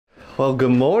Well,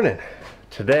 good morning.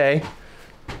 Today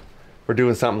we're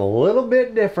doing something a little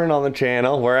bit different on the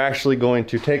channel. We're actually going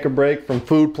to take a break from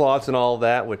food plots and all of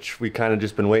that, which we kind of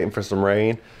just been waiting for some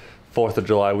rain. 4th of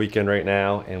July weekend right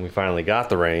now, and we finally got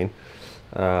the rain.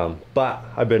 But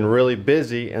I've been really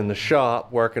busy in the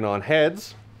shop working on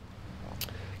heads.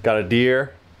 Got a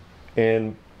deer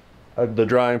in the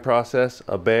drying process,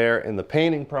 a bear in the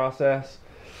painting process,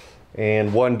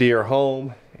 and one deer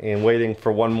home and waiting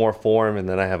for one more form, and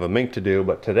then I have a mink to do.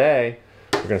 But today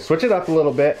we're gonna switch it up a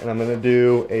little bit, and I'm gonna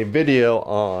do a video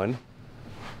on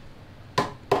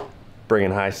bringing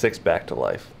high six back to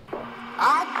life.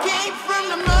 I came from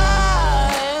the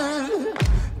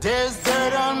mud, there's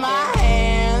dirt on my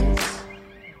hands,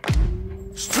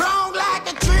 strong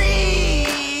like a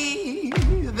tree,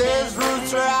 there's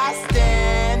roots where I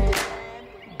stand.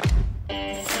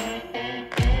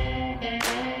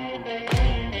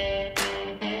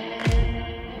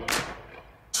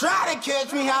 Try to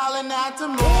catch me howling at the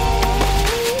moon.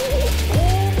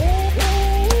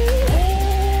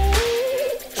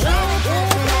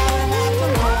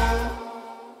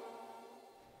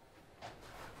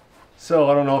 So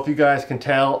I don't know if you guys can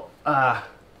tell by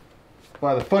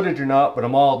the footage or not, but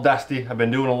I'm all dusty. I've been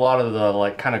doing a lot of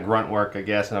the kind of grunt work, I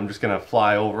guess, and I'm just gonna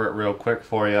fly over it real quick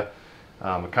for you.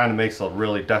 It kind of makes a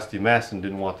really dusty mess, and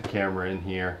didn't want the camera in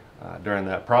here during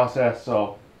that process.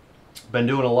 So been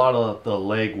doing a lot of the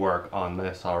leg work on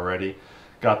this already.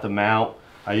 Got the mount.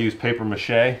 I use paper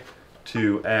mache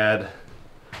to add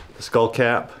the skull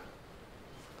cap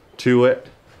to it,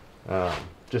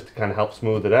 just to kind of help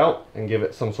smooth it out and give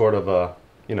it some sort of a,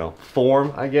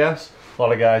 form, I guess. A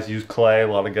lot of guys use clay, a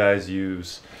lot of guys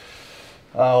use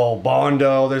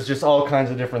Bondo. There's just all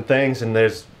kinds of different things, and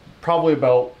there's probably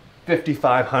about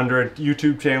 5,500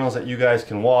 YouTube channels that you guys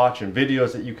can watch and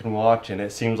videos that you can watch, and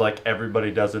it seems like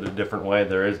everybody does it a different way.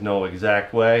 There is no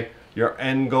exact way. Your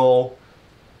end goal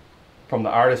from the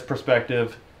artist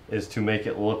perspective is to make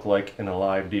it look like an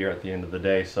alive deer at the end of the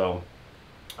day. So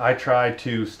I try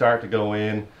to start to go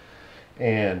in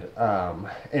and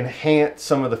enhance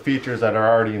some of the features that are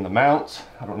already in the mounts.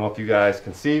 I don't know if you guys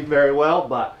can see very well,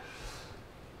 but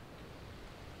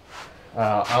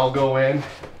I'll go in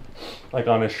like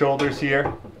on his shoulders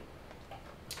here.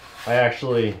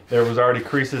 There was already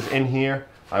creases in here.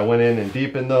 I went in and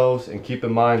deepened those, and keep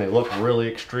in mind they look really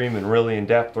extreme and really in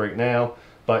depth right now,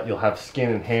 but you'll have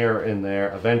skin and hair in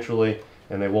there eventually,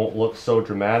 and they won't look so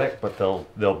dramatic, but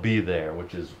they'll be there,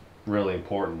 which is really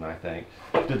important, I think.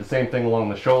 Did the same thing along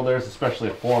the shoulders, especially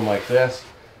a form like this.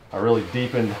 I really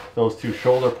deepened those two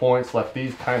shoulder points, left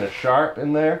these kind of sharp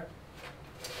in there,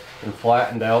 and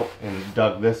flattened out and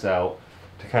dug this out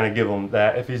to kind of give him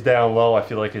that. If he's down low, I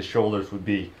feel like his shoulders would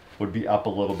be up a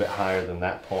little bit higher than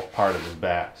that part of his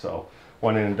back. So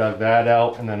went in and dug that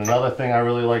out. And then another thing I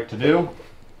really like to do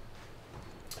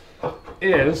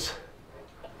is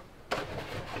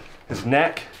his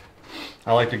neck.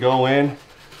 I like to go in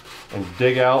and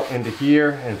dig out into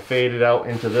here and fade it out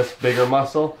into this bigger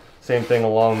muscle. Same thing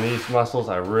along these muscles.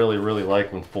 I really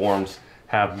like when forms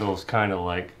have those kind of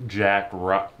like jacked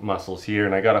rut muscles here.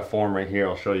 And I got a form right here.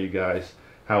 I'll show you guys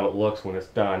how it looks when it's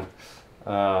done.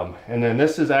 And then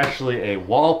this is actually a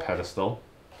wall pedestal.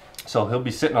 So he'll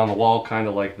be sitting on the wall kind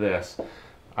of like this.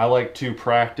 I like to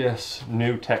practice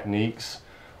new techniques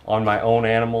on my own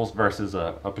animals versus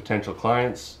a potential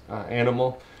client's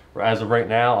animal. As of right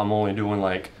now, I'm only doing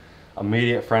like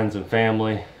immediate friends and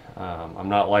family. I'm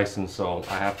not licensed, so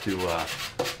I have to,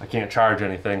 I can't charge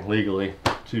anything legally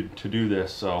to do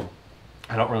this. So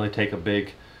I don't really take a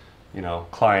big,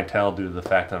 clientele due to the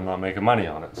fact that I'm not making money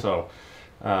on it. So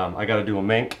I got to do a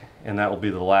mink, and that will be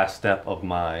the last step of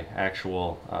my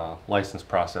actual license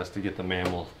process to get the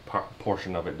mammal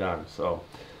portion of it done. So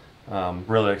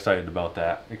really excited about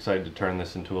that. Excited to turn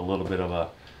this into a little bit of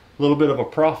a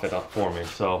profit up for me.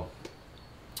 So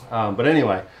but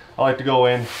anyway, I like to go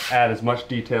in, add as much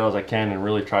detail as I can, and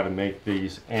really try to make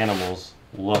these animals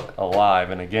look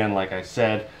alive. And again, like I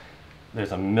said,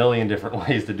 there's a million different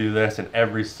ways to do this, and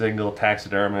every single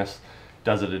taxidermist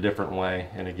does it a different way.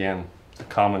 And again, it's a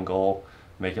common goal: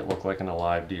 make it look like an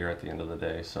alive deer at the end of the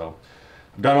day. So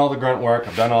I've done all the grunt work,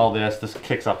 I've done all this. This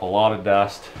kicks up a lot of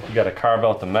dust. You got to carve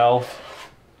out the mouth.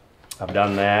 I've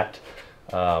done that.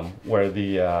 Where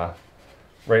the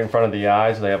right in front of the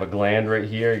eyes, they have a gland right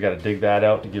here. You got to dig that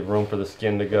out to give room for the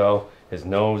skin to go. His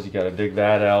nose, you got to dig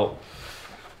that out.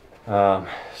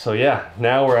 So yeah,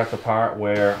 now we're at the part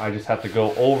where I just have to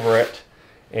go over it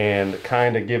and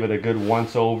kind of give it a good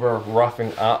once over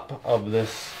roughing up of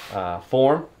this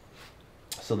form,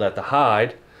 so that the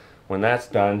hide, when that's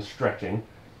done stretching,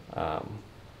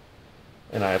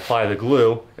 and I apply the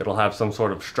glue, it'll have some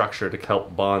sort of structure to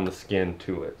help bond the skin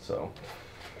to it. So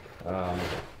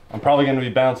I'm probably going to be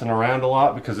bouncing around a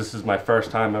lot because this is my first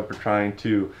time ever trying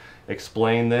to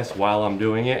explain this while I'm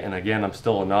doing it. And again, I'm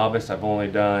still a novice. I've only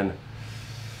done,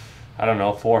 I don't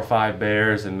know, 4 or 5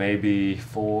 bears and maybe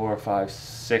 4 or 5,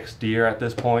 6 deer at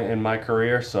this point in my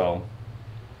career. So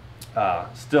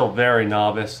still very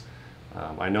novice.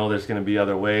 I know there's going to be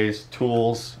other ways.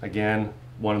 Tools, again,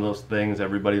 one of those things.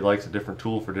 Everybody likes a different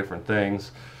tool for different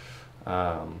things.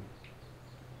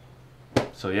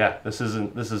 So yeah, this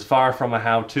is far from a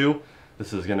how-to.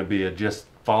 This is going to be a just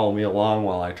follow me along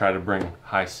while I try to bring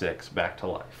high 6 back to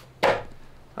life.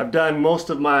 I've done most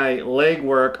of my leg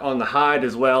work on the hide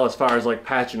as well, as far as like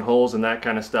patching holes and that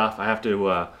kind of stuff. I have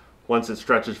to, once it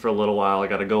stretches for a little while, I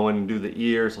got to go in and do the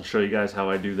ears. I'll show you guys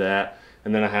how I do that.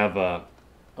 And then I have, I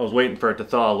was waiting for it to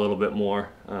thaw a little bit more.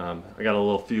 I got a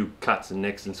little few cuts and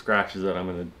nicks and scratches that I'm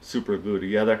going to super glue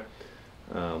together.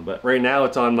 But right now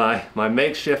it's on my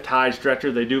makeshift hide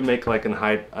stretcher. They do make like an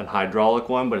hydraulic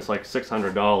one, but it's like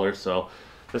 $600. So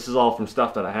this is all from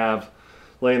stuff that I have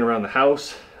laying around the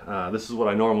house. This is what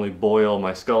I normally boil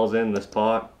my skulls in, this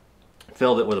pot.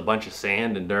 Filled it with a bunch of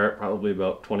sand and dirt, probably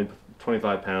about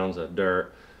 25 pounds of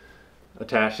dirt.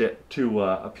 Attach it to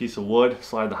a piece of wood,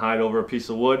 slide the hide over a piece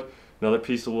of wood, another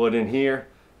piece of wood in here,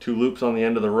 2 loops on the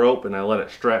end of the rope, and I let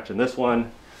it stretch. And this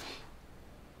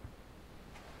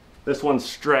one's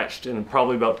stretched in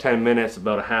probably about 10 minutes,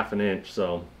 about a ½ inch.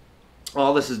 So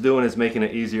all this is doing is making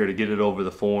it easier to get it over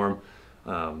the form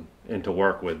and to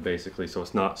work with, basically, so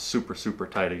it's not super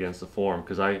tight against the form,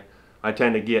 because I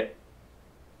tend to get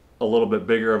a little bit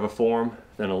bigger of a form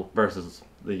than versus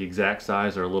the exact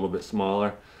size, or a little bit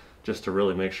smaller, just to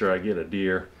really make sure I get a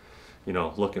deer, you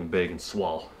know, looking big and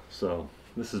swell. So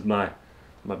this is my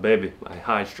baby, my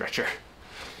hide stretcher.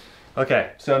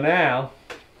 Okay, so now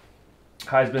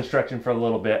hide's been stretching for a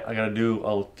little bit. I gotta do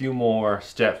a few more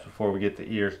steps before we get the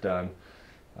ears done.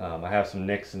 I have some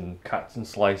nicks and cuts and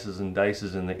slices and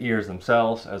dices in the ears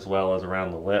themselves, as well as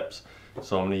around the lips.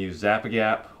 So I'm going to use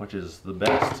Zap-A-Gap, which is the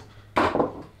best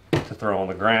to throw on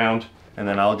the ground. And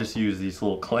then I'll just use these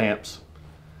little clamps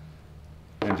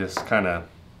and just kind of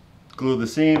glue the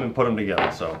seam and put them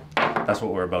together. So that's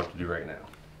what we're about to do right now.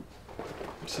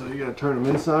 So you got to turn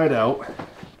them inside out.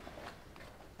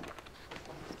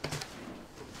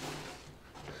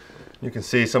 You can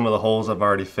see some of the holes I've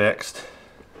already fixed.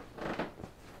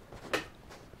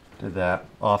 Did that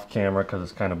off camera because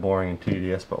it's kind of boring and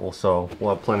tedious, but we'll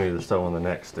have plenty to sew in the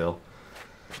neck still.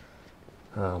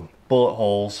 Bullet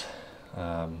holes.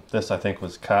 This I think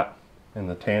was cut in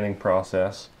the tanning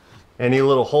process. Any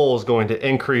little hole is going to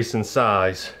increase in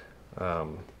size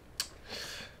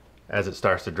as it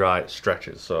starts to dry. It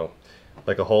stretches. So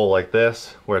like a hole like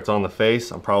this where it's on the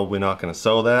face, I'm probably not going to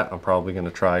sew that. I'm probably going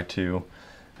to try to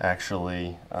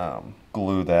actually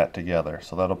glue that together.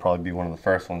 So that'll probably be one of the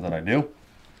first ones that I do.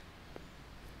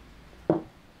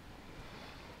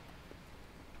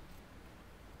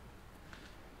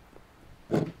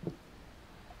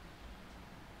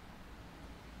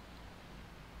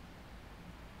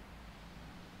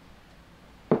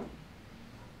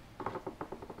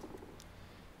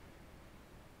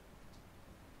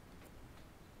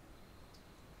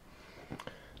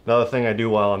 Another thing I do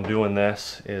while I'm doing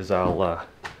this is I'll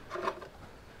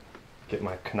get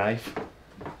my knife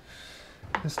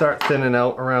and start thinning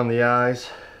out around the eyes.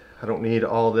 I don't need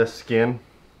all this skin.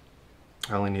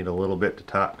 I only need a little bit to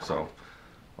tuck, so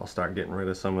I'll start getting rid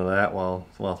of some of that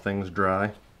while things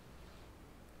dry.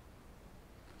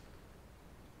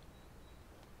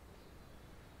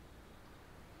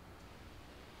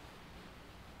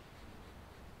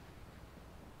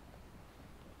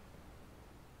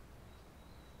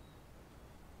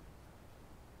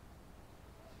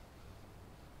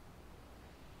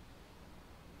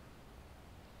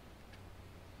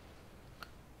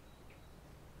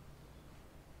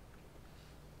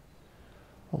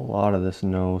 A lot of this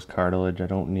nose cartilage I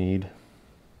don't need.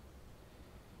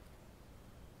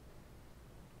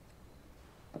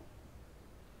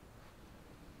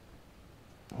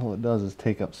 All it does is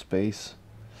take up space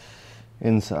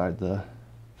inside the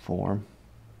form.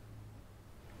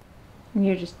 And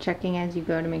you're just checking as you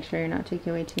go to make sure you're not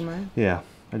taking away too much? Yeah,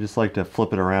 I just like to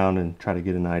flip it around and try to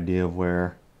get an idea of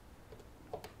where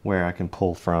I can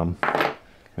pull from.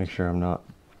 Make sure I'm not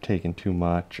taking too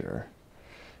much, or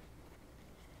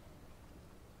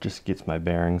just gets my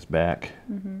bearings back.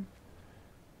 Mm-hmm.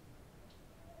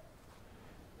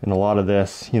 And a lot of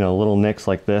this, you know, little nicks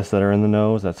like this that are in the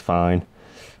nose, that's fine.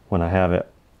 When I have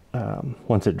it,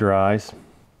 once it dries,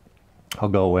 I'll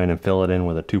go in and fill it in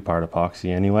with a 2-part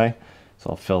epoxy anyway. So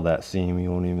I'll fill that seam,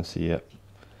 you won't even see it.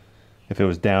 if it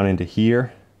was down into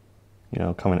here, you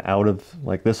know, coming out of,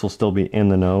 like this will still be in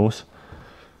the nose.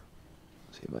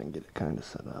 See if I can get it kind of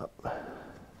set up.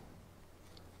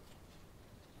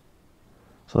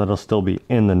 So that'll still be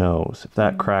in the nose. If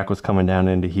that crack was coming down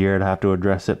into here, I'd have to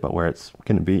address it, but where it's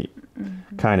going to be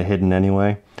kind of hidden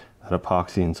anyway, that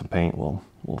epoxy and some paint will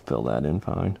fill that in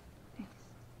fine.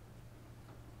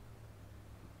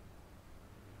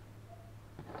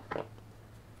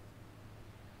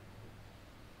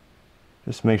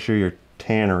 Just make sure your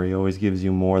tannery always gives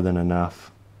you more than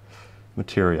enough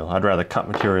material. I'd rather cut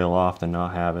material off than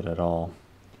not have it at all.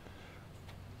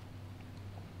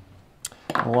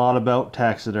 A lot about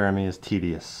taxidermy is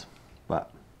tedious,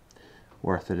 but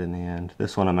worth it in the end.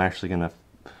 This one I'm actually going to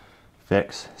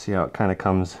fix. See how it kind of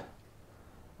comes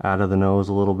out of the nose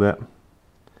a little bit?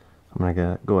 I'm going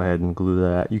to go ahead and glue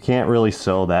that. You can't really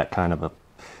sew that kind of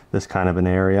this kind of an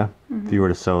area. If you were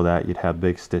to sew that, you'd have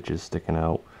big stitches sticking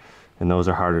out, and those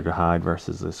are harder to hide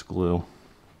versus this glue.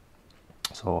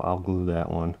 So I'll glue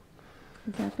that one.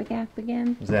 Zap a gap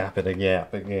again. Zap it a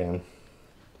gap again.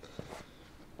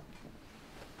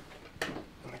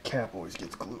 And the cap always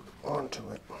gets glued onto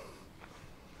it.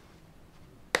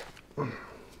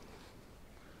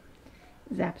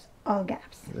 Zaps all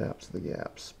gaps. Zaps the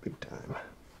gaps big time.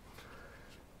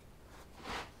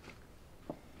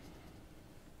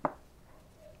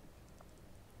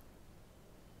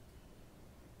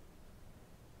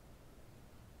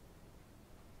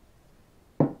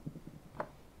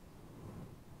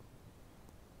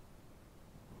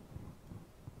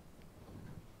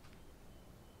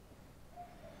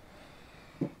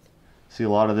 See, a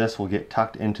lot of this will get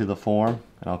tucked into the form,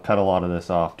 and I'll cut a lot of this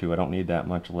off too. I don't need that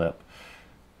much lip.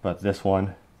 But this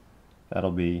one,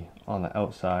 that'll be on the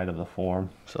outside of the form,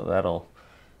 so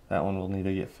that one will need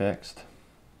to get fixed.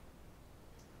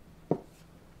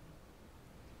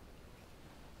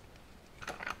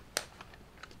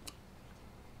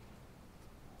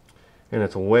 And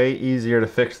it's way easier to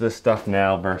fix this stuff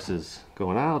now versus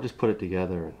going, I'll just put it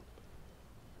together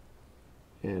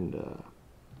and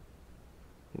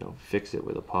you know, fix it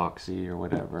with epoxy or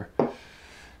whatever.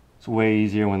 It's way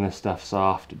easier when this stuff's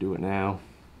soft to do it now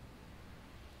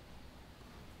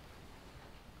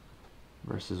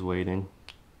versus waiting.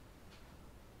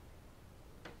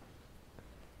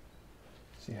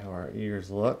 See how our ears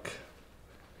look.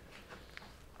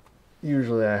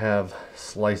 Usually I have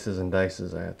slices and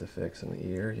dices I have to fix in the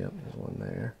ear. Yep, there's one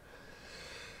there.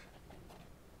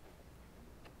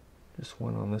 Just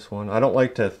one on this one. I don't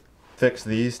like to fix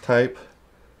these type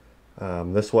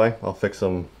this way. I'll fix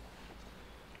them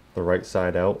the right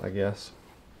side out, I guess.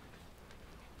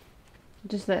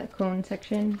 Just that cone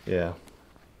section? Yeah.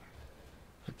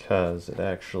 Because it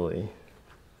actually,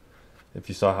 if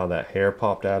you saw how that hair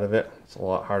popped out of it, it's a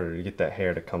lot harder to get that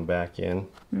hair to come back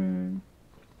in.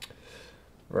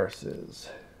 Versus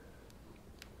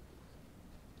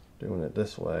doing it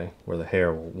this way, where the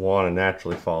hair will want to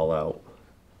naturally fall out.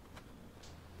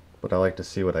 But I like to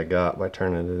see what I got by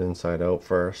turning it inside out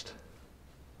first.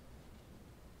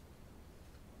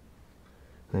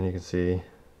 Then you can see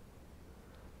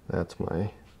that's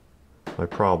my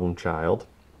problem child.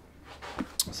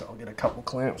 So I'll get a couple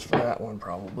clamps for that one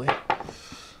probably.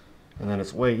 And then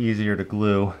it's way easier to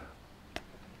glue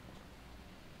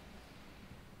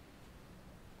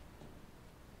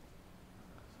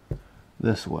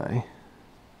this way.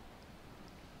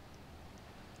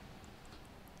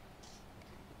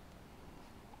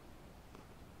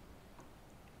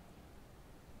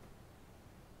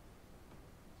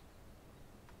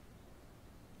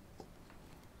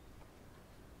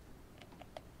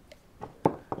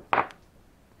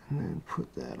 And then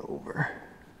put that over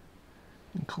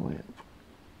and clamp.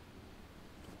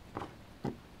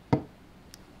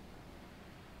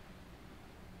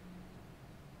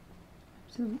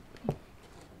 Absolutely.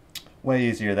 Way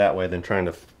easier that way than trying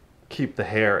to keep the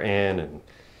hair in, and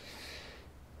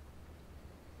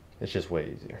it's just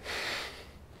way easier.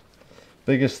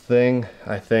 Biggest thing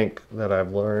I think that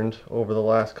I've learned over the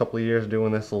last couple of years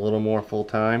doing this a little more full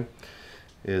time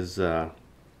is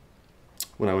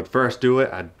when I would first do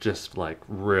it, I'd just like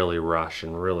really rush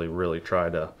and really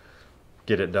try to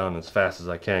get it done as fast as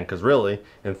I can, because really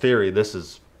in theory this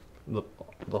is the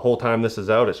whole time this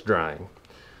is out, it's drying.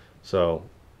 So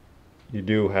you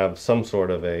do have some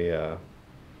sort of a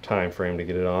time frame to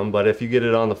get it on, but if you get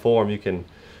it on the form, you can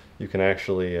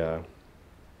actually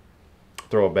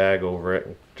throw a bag over it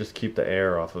and just keep the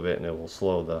air off of it, and it will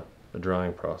slow the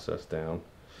drying process down.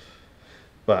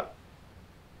 But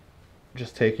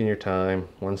just taking your time,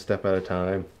 one step at a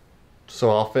time. So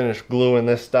I'll finish gluing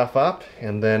this stuff up,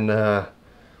 and then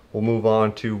we'll move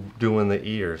on to doing the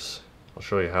ears. I'll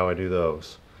show you how I do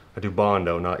those. I do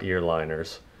Bondo, not ear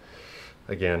liners.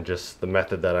 Again, just the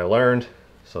method that I learned,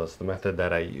 so it's the method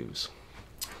that I use.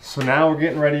 So now we're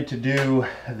getting ready to do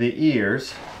the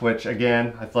ears, which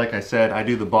again, like I said, I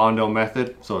do the Bondo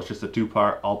method, so it's just a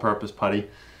two-part all-purpose putty,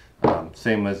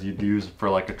 same as you'd use for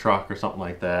like a truck or something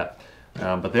like that.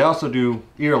 But they also do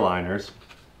ear liners.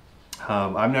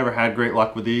 I've never had great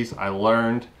luck with these. I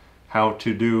learned how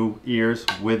to do ears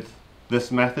with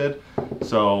this method,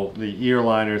 so the ear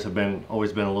liners have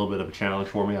always been a little bit of a challenge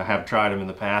for me. I have tried them in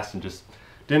the past and just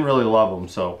didn't really love them,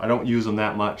 so I don't use them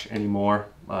that much anymore.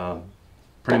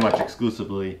 Pretty much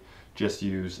exclusively just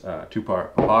use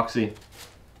two-part epoxy.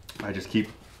 I just keep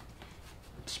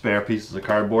spare pieces of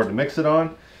cardboard to mix it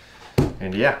on,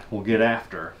 and yeah, we'll get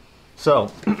after her.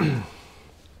 So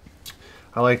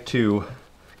I like to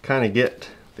kind of get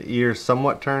the ears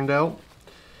somewhat turned out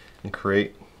and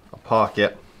create a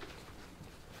pocket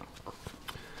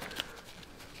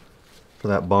for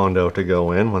that Bondo to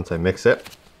go in once I mix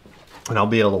it, and I'll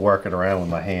be able to work it around with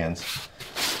my hands.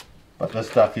 But this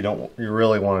stuff you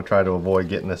really want to try to avoid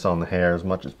getting this on the hair as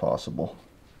much as possible.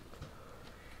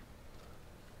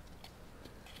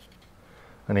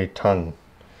 I need tongue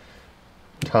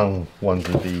ones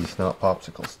of these, not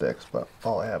popsicle sticks, but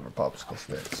all I have are popsicle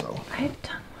sticks, so. I have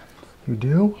tongue ones. You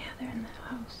do? Yeah, they're in the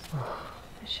house.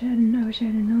 I wish I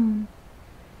had known.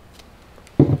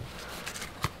 I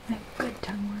have good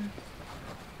tongue ones.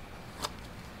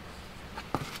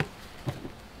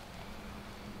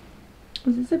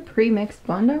 Is this a pre-mixed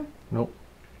Bondo? Nope.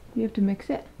 You have to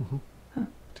mix it? Mm-hmm. Huh.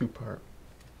 Two-part.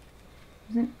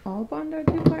 Isn't all Bondo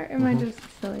two-part? Or am I just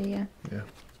silly? Yeah. Yeah.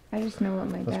 I just know what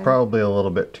my That's dad... probably a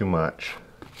little bit too much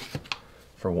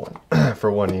for one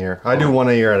for 1 ear. I do 1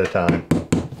 ear at a time.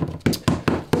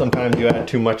 Sometimes you add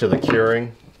too much of the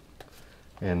curing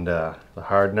and the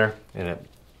hardener, and it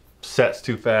sets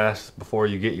too fast before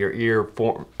you get your ear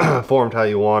formed how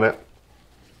you want it.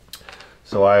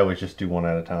 So I always just do 1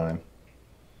 at a time.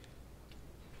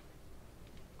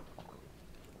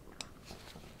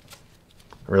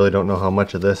 I really don't know how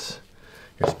much of this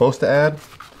you're supposed to add.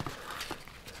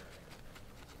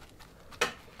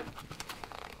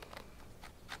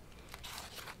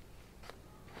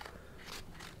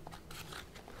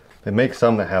 They make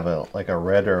some that have like a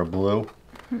red or a blue.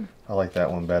 I like that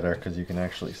one better because you can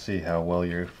actually see how well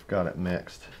you've got it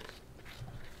mixed.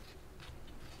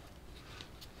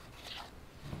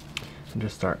 And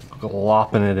just start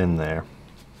glopping it in there.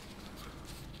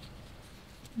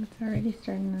 It's already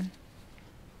starting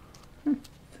to...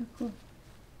 so cool.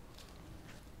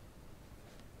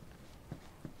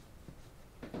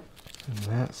 On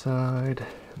that side,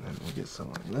 and then we'll get some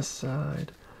on this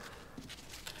side.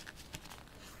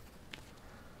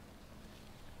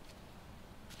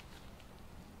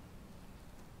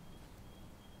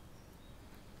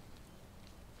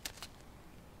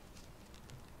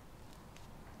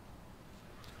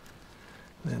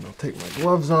 Then I'll take my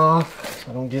gloves off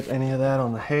so I don't get any of that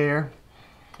on the hair.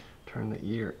 Turn the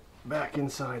ear back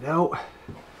inside out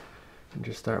and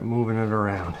just start moving it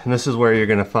around. And this is where you're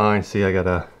gonna find, see, I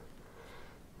got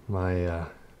my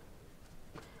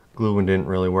glue one didn't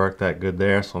really work that good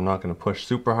there, so I'm not gonna push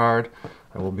super hard.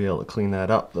 I will be able to clean that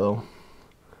up though.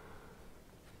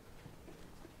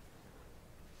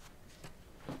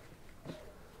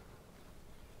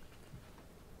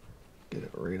 Get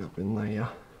it right up in there.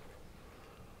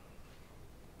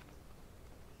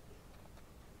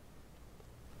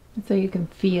 So you can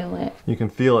feel it. You can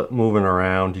feel it moving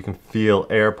around. You can feel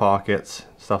air pockets,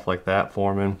 stuff like that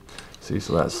forming. See,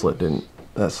 so that slit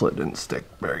didn't stick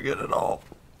very good at all.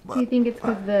 But Do you think it's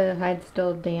because the hide's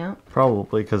still damp?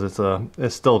 probably because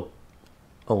it's still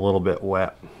a little bit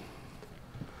wet.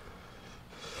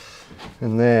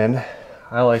 And then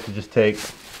I like to just take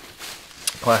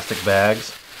plastic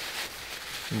bags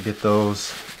and get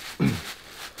those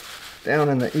down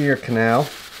in the ear canal.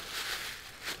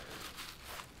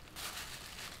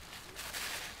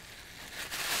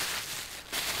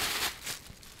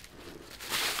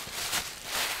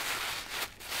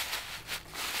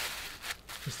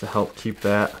 Just to help keep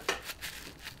that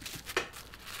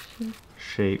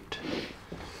shaped.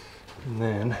 And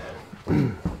then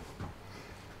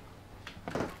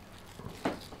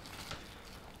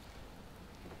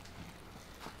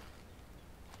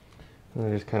I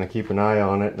just kind of keep an eye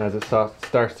on it, and as it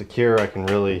starts to cure,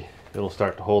 it'll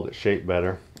start to hold its shape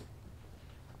better.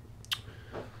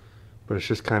 But it's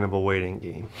just kind of a waiting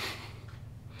game.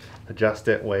 Adjust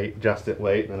it, wait, and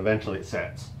then eventually it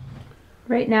sets.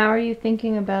 Right now, are you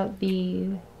thinking about the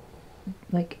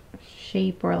like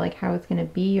shape or like how it's gonna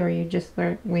be, or are you just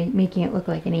making it look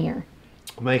like an ear?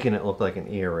 I'm making it look like an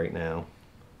ear right now.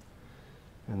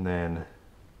 and then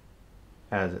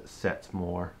as it sets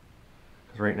more,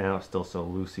 because right now it's still so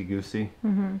loosey-goosey.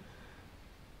 Mm-hmm.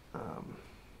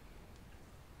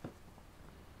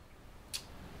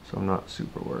 So I'm not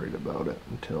super worried about it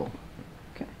until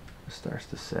Okay. it starts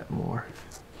to set more.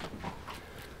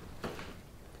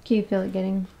 Can you feel it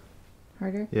getting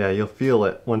harder? Yeah, you'll feel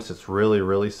it once it's really,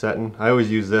 really setting. I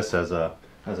always use this as a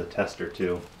tester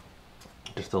too,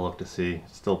 just to look to see.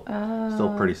 It's still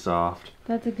pretty soft.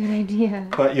 That's a good idea.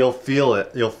 But you'll feel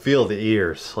it. You'll feel the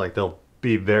ears, like they'll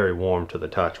be very warm to the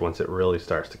touch once it really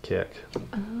starts to kick.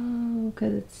 Oh,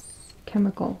 because it's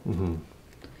chemical. Mm-hmm.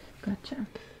 Gotcha.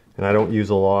 And I don't use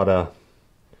a lot of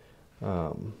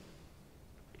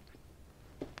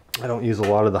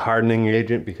the hardening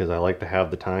agent because I like to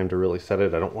have the time to really set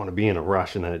it. I don't want to be in a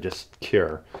rush and then it just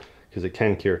cure, because it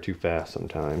can cure too fast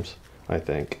sometimes, I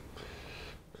think.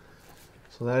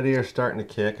 So that ear's starting to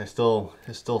kick. It's still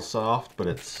soft, but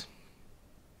it's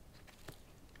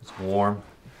warm.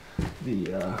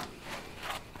 The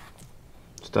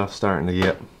stuff's starting to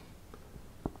get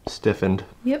stiffened.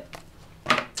 Yep.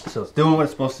 So it's doing what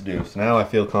it's supposed to do. So now I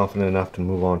feel confident enough to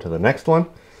move on to the next one.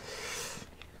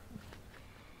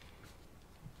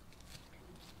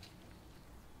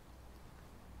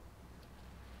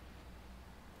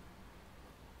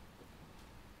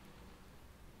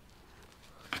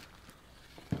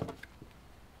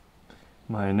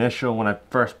 My initial, when I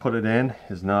first put it in,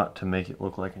 is not to make it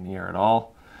look like an ear at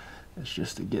all. It's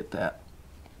just to get that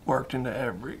worked into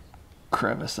every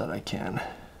crevice that I can.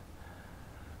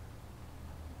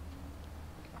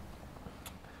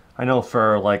 I know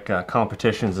for like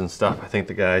competitions and stuff, I think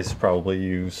the guys probably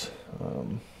use,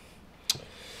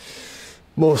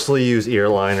 mostly use ear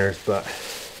liners, but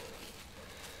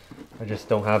I just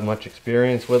don't have much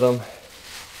experience with them.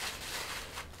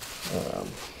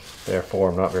 Therefore,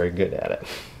 I'm not very good at it.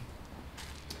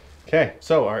 Okay,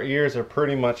 so our ears are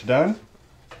pretty much done.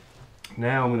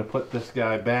 Now I'm going to put this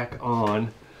guy back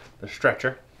on the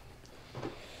stretcher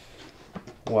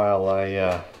while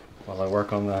I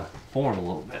work on the form a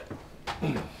little bit.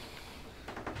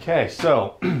 Okay,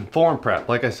 so form prep,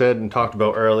 like I said and talked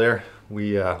about earlier,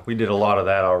 we did a lot of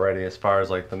that already as far as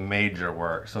like the major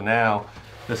work. So now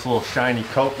this little shiny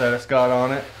coat that it's got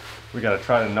on it, we got to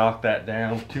try to knock that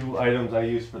down. 2 items I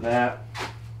use for that: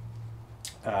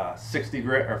 60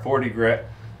 grit or 40 grit,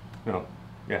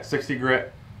 60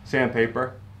 grit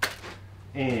sandpaper,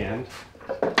 and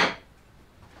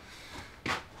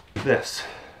this.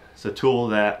 It's a tool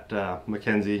that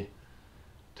Mackenzie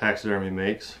Taxidermy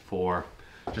makes for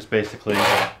just basically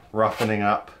roughening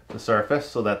up the surface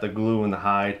so that the glue and the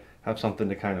hide have something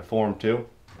to kind of form to.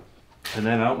 And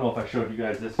then I don't know if I showed you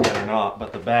guys this yet or not,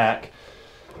 but the back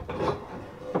of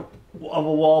a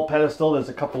wall pedestal, there's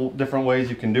a couple different ways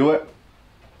you can do it.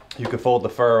 You could fold the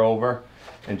fur over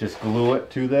and just glue it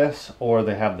to this, or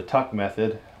they have the tuck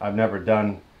method. I've never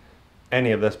done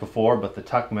any of this before, but the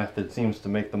tuck method seems to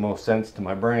make the most sense to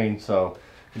my brain. So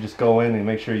you just go in and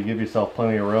make sure you give yourself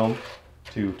plenty of room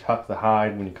to tuck the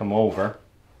hide when you come over,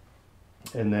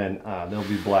 and then there'll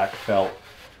be black felt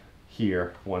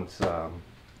here once I'm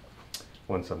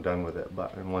done with it,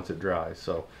 and once it dries.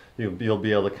 So you'll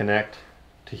be able to connect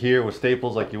to here with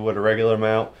staples like you would a regular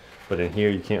mount, but in here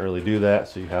you can't really do that,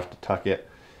 so you have to tuck it,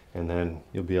 and then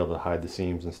you'll be able to hide the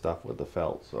seams and stuff with the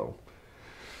felt. So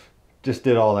just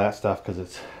did all that stuff because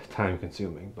it's time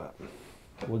consuming, but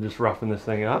we'll just roughen this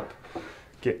thing up,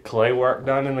 get clay work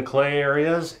done in the clay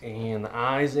areas and the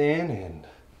eyes in and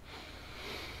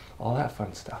all that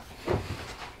fun stuff.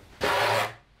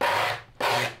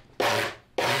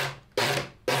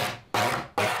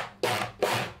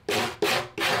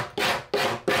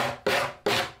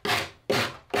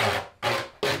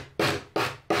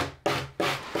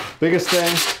 Biggest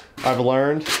thing I've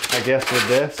learned, I guess, with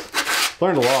this,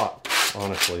 learned a lot,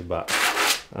 honestly, but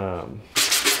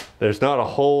there's not a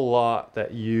whole lot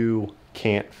that you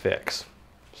can't fix.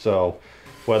 So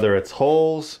whether it's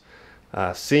holes,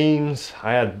 seams,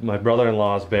 I had my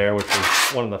brother-in-law's bear, which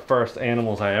was one of the first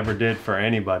animals I ever did for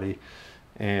anybody,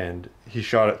 and he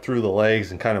shot it through the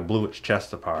legs and kind of blew its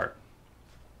chest apart.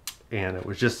 And it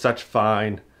was just such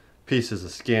fine pieces of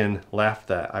skin left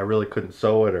that I really couldn't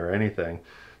sew it or anything.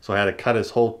 So I had to cut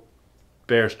his whole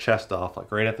bear's chest off,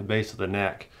 like right at the base of the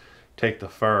neck, take the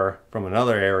fur from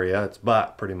another area, its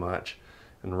butt pretty much,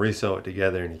 and re-sew it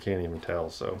together, and you can't even tell.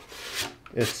 So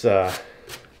it's I'll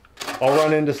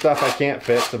run into stuff I can't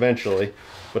fix eventually,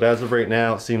 but as of right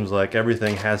now it seems like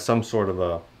everything has some sort of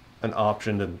an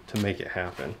option to make it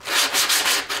happen.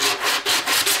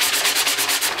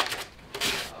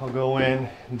 I'll go in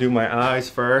and do my eyes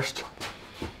first.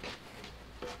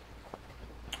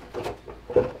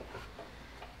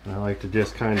 like to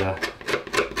just kind of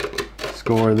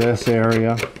score this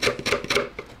area,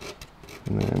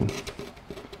 and then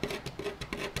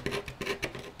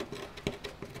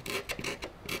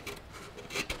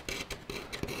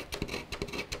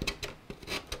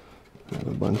have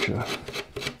a bunch of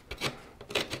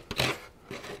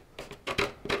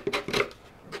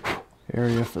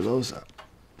area for those to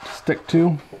stick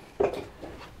to.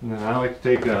 And then I like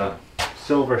to take a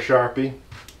silver Sharpie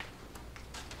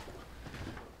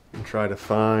and try to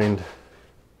find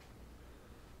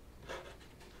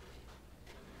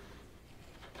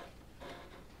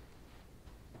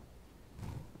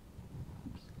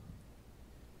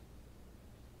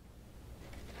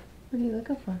What are you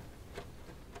looking for? I'm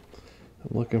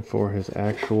looking for his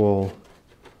actual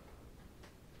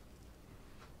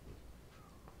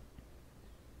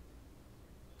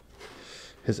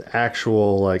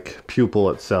like pupil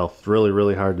itself. It's really,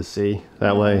 really hard to see.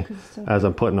 That way, as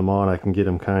I'm putting them on, I can get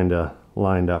them kind of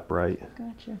lined up right.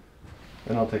 Gotcha.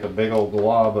 Then I'll take a big old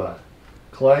glob of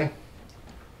clay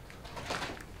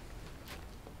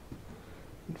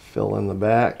and fill in the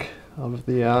back of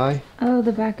the eye. Oh,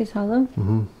 the back is hollow?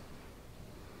 Mm-hmm.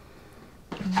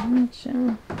 Gotcha.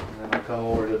 And then I'll come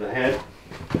over to the head.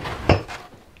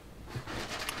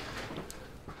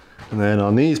 And then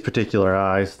on these particular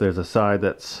eyes, there's a side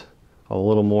that's a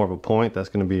little more of a point. That's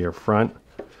going to be your front.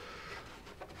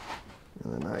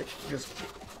 And then I just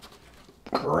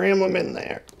cram them in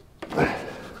there.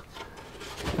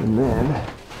 And then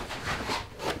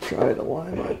try to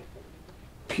line my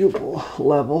pupil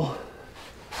level.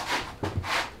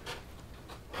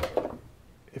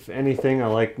 If anything, I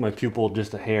like my pupil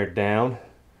just a hair down.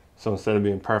 So instead of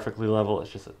being perfectly level,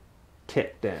 it's just a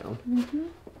tick down. Mm-hmm.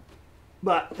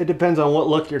 But it depends on what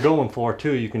look you're going for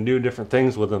too. You can do different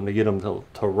things with them to get them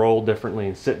to roll differently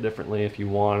and sit differently if you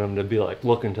want them to be like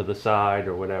looking to the side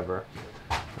or whatever.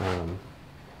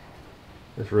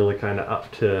 It's really kind of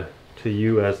up to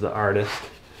you as the artist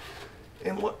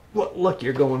and what look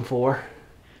you're going for.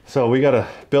 So we got to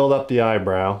build up the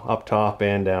eyebrow up top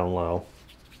and down low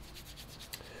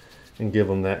and give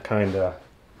them that kind of,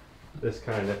 if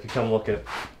you come look at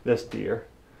this deer,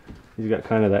 he's got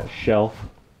kind of that shelf.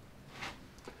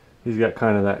 He's got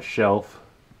kind of that shelf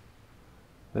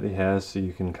that he has, so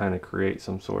you can kind of create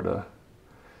some sort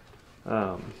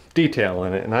of detail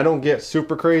in it. And I don't get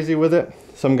super crazy with it.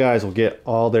 Some guys will get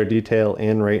all their detail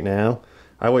in right now.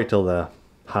 I wait till the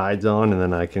hide's on and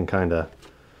then I can kind of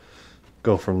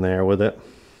go from there with it.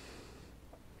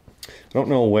 I don't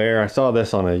know where. I saw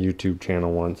this on a YouTube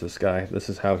channel once. This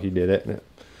is how he did it, and it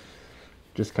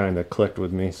just kind of clicked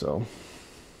with me. So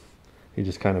he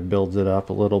just kind of builds it up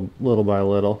a little by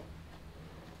little.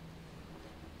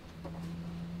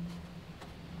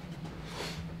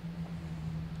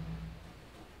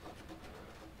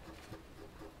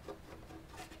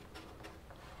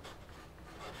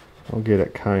 I'll get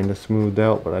it kind of smoothed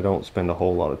out, but I don't spend a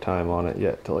whole lot of time on it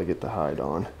yet till I get the hide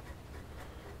on.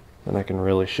 Then I can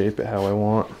really shape it how I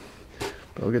want.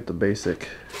 But I'll get the basic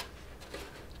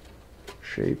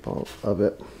shape of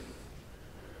it.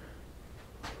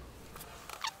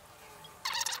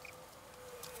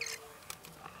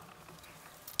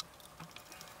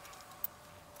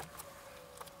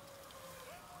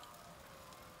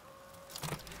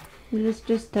 Is this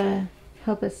just to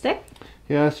help it stick?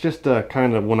 Yeah, it's just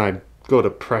kind of when I go to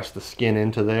press the skin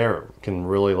into there, it can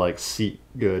really like seat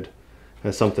good.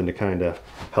 It's something to kind of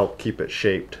help keep it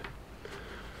shaped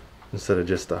instead of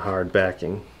just a hard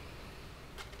backing.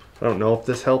 I don't know if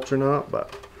this helps or not,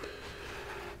 but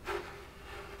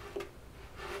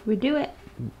We do it.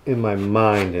 in my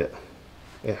mind it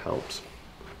helps.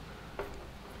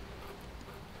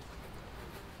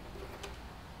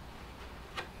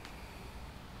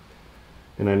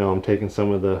 And I know I'm taking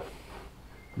some of the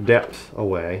depth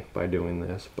away by doing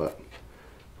this, but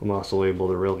I'm also able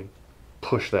to really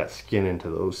push that skin into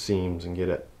those seams and get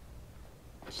it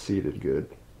seated good.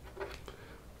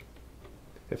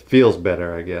 It feels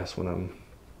better, I guess, when I'm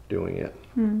doing it.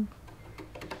 And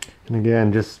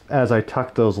again, just as I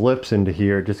tuck those lips into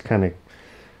here,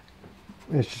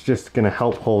 it's just going to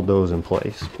help hold those in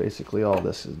place. Basically all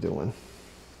this is doing.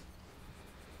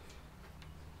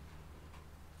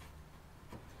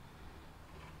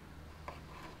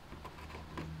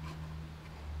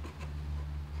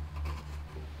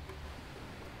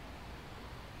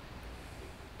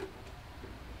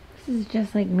 This is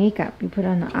just like makeup. You put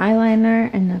on the eyeliner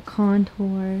and the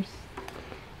contours.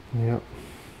 Yep.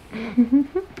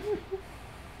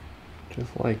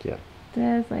 Just like it.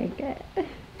 Just like it.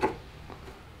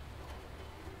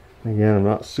 Again, I'm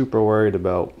not super worried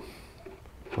about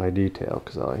my detail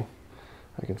because I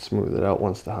can smooth it out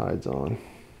once the hide's on.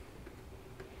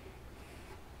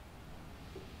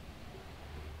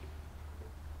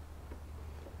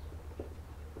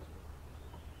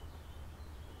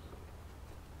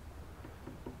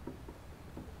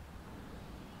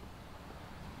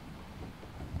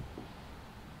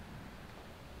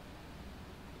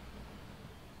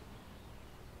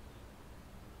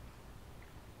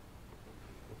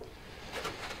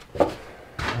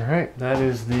 Alright, that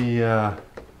is the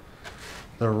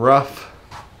rough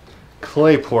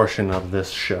clay portion of this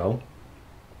show.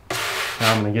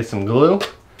 Now I'm going to get some glue,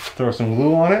 throw some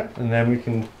glue on it, and then we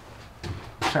can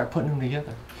start putting them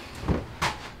together.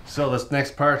 So this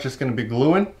next part is just going to be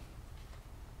gluing.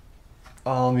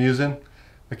 All I'm using,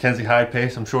 Mackenzie Hide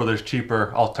Paste. I'm sure there's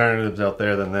cheaper alternatives out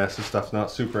there than this. This stuff's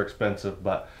not super expensive,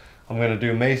 but I'm going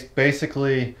to do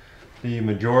basically the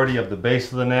majority of the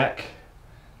base of the neck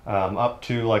up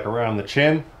to like around the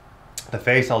chin. The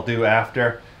face I'll do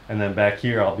after, and then back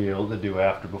here I'll be able to do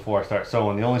after before I start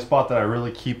sewing. The only spot that I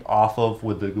really keep off of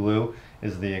with the glue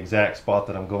is the exact spot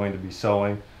that I'm going to be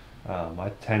sewing.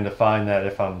 I tend to find that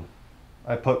if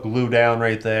I put glue down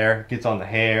right there, it gets on the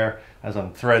hair. As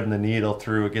I'm threading the needle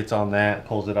through, it gets on that,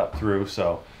 pulls it up through.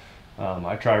 So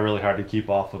I try really hard to keep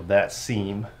off of that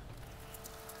seam.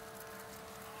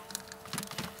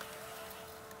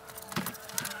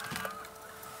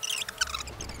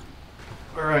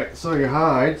 Alright, so your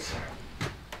hides,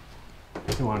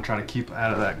 you want to try to keep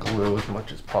out of that glue as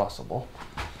much as possible.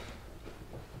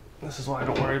 This is why I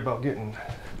don't worry about getting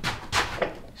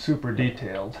super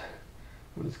detailed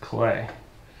with this clay,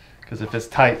 because if it's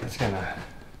tight, it's gonna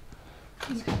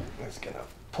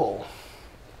pull.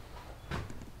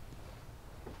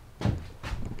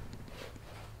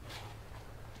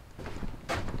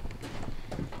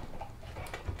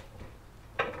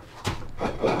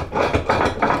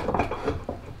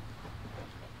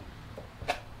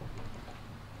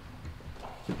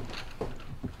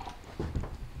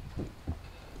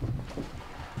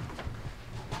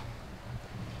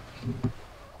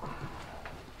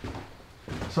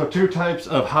 So two types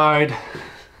of hide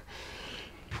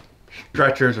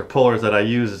stretchers or pullers that I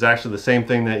use is actually the same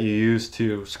thing that you use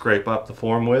to scrape up the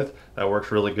form with. That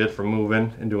works really good for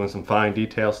moving and doing some fine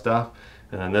detail stuff.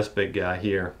 And then this big guy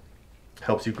here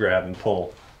helps you grab and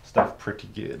pull stuff pretty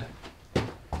good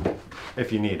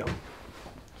if you need them.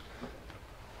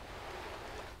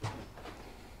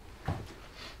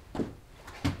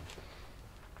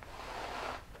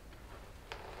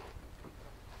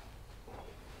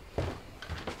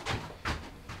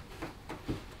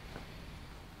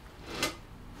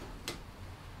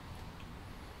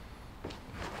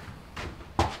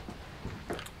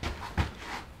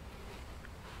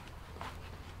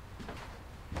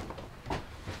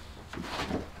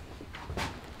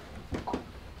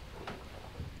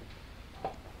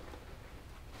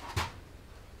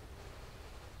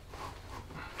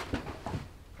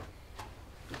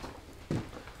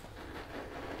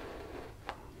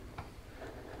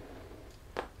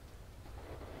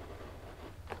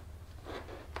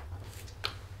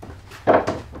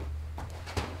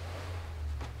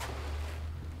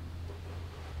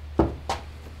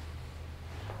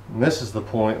 And this is the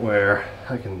point where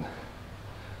I can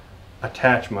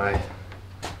attach my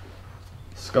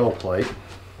skull plate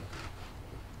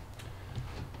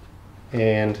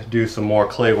and do some more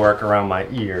clay work around my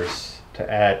ears to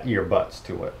add ear butts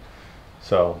to it.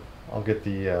 So I'll get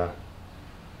get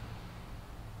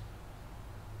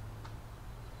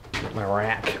my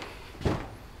rack.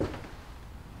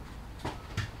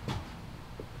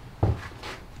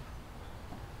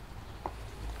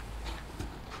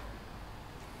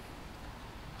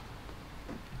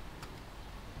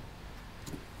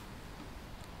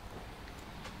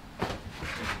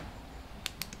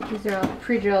 These are all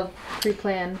pre-drilled,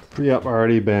 pre-planned. Yep,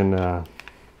 already been, I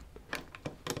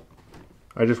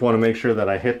just want to make sure that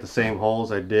I hit the same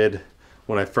holes I did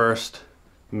when I first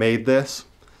made this,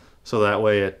 so that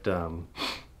way it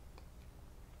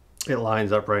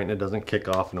lines up right and it doesn't kick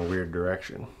off in a weird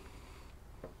direction.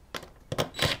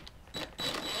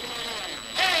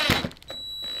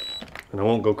 And I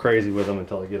won't go crazy with them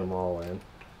until I get them all in.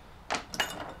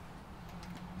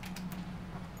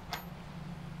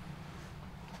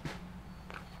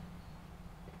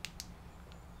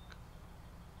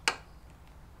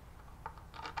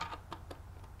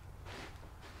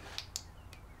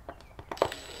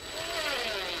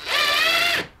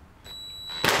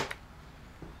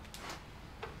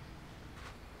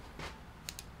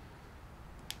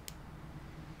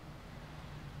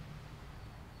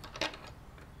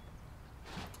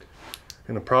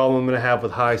 And the problem I'm going to have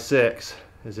with high 6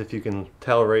 is, if you can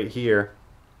tell right here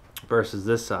versus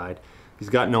this side, he's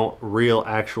got no real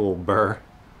actual burr.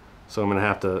 So I'm going to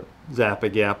have to zap a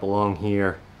gap along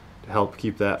here to help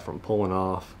keep that from pulling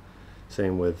off.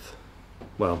 Same with,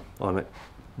 well, on it,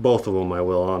 both of them I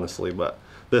will honestly, but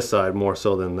this side more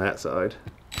so than that side.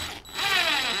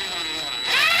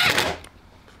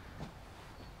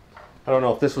 I don't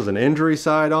know if this was an injury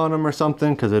side on him or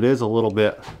something, because it is a little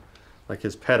bit like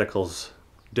his pedicle's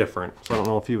different. So I don't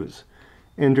know if he was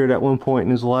injured at one point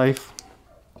in his life.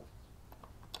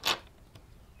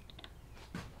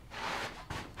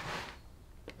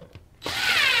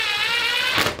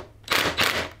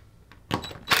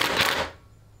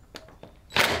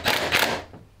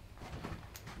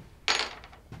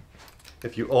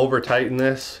 If you over tighten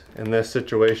this in this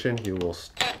situation, you will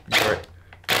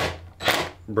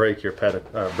break your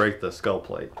break the skull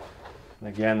plate. And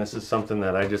again, this is something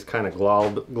that I just kind of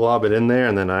glob it in there,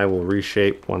 and then I will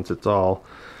reshape once it's all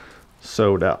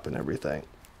sewed up and everything.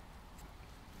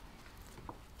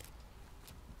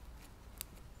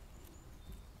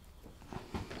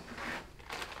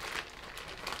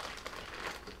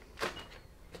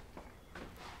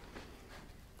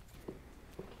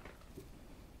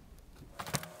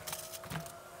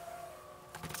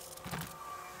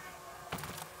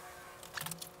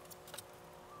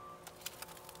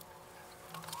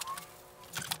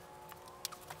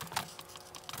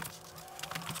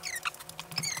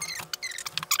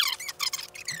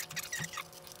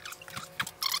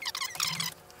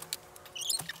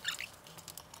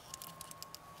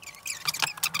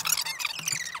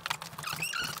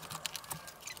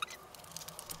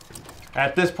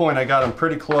 At this point, I got him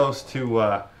pretty close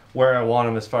to where I want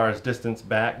him as far as distance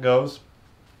back goes.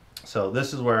 So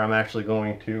this is where I'm actually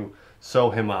going to sew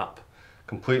him up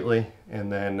completely,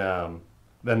 and then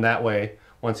that way,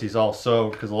 once he's all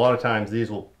sewed, because a lot of times this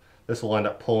will end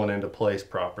up pulling into place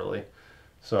properly.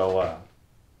 So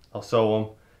I'll sew him,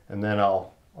 and then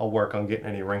I'll work on getting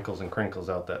any wrinkles and crinkles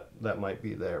out that might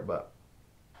be there. But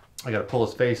I got to pull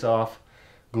his face off,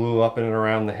 glue up in and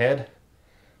around the head,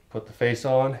 put the face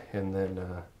on, and then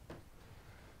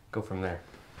go from there.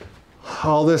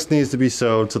 All this needs to be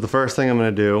sewed, so the first thing I'm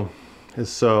going to do is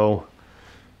sew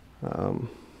the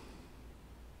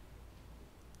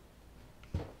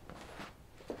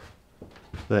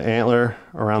antler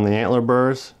around the antler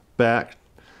burrs back.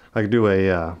 I could do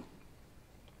a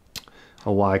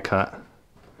Y cut.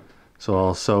 So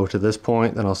I'll sew to this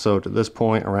point, then I'll sew to this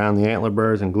point around the antler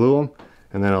burrs and glue them,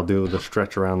 and then I'll do the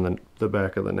stretch around the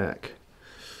back of the neck.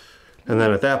 And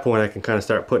then at that point I can kind of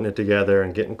start putting it together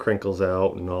and getting crinkles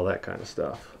out and all that kind of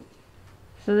stuff.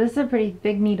 So this is a pretty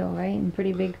big needle, right? And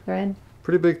pretty big thread?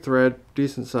 Pretty big thread,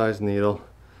 decent sized needle.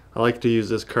 I like to use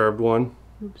this curved one.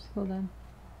 Oops, hold on.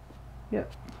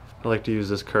 Yep. I like to use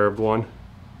this curved one.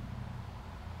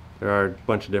 There are a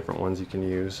bunch of different ones you can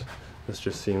use. This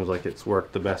just seems like it's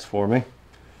worked the best for me.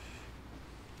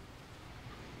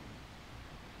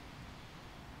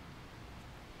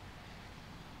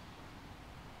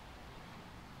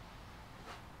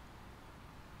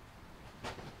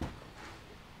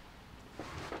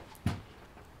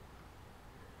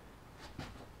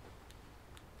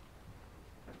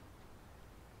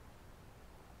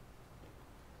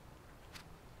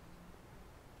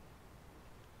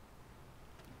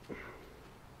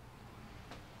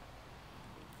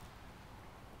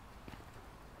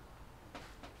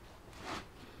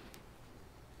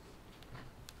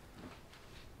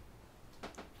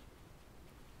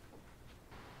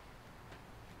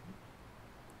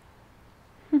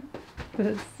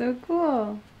 That's so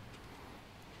cool.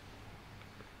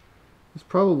 It's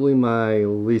probably my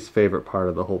least favorite part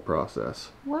of the whole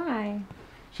process. Why?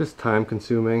 It's just time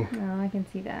consuming. Oh, I can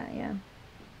see that, yeah.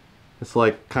 It's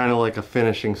like kind of like a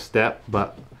finishing step,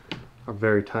 but a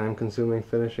very time consuming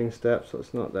finishing step, so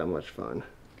it's not that much fun.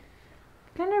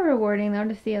 Kind of rewarding though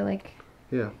to see it like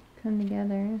come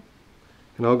together.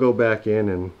 And I'll go back in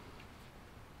and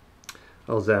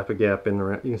I'll zap a gap in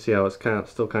the, you can see how it's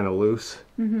still kind of loose.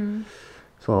 Mm-hmm.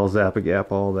 So I'll zap a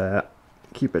gap all that,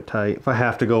 keep it tight. If I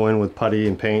have to go in with putty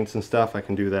and paints and stuff, I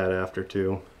can do that after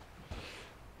too.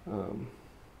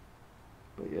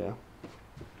 But yeah.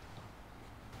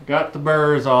 I got the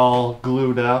burrs all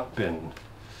glued up and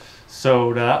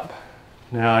sewed up.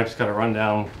 Now I just got to run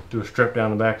down, do a strip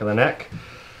down the back of the neck,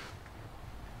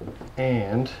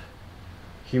 and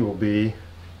he will be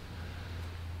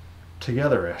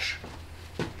together-ish.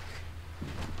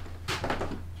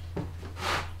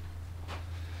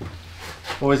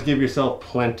 Always give yourself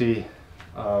plenty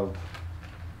of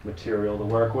material to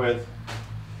work with.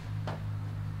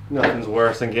 Nothing's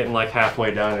worse than getting like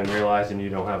halfway done and realizing you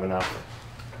don't have enough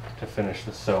to finish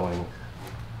the sewing.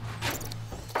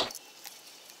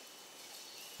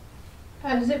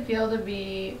 How does it feel to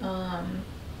be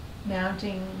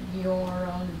mounting your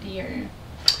own deer?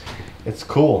 It's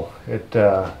cool. I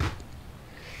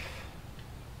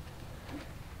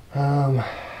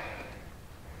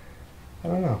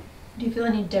don't know. Do you feel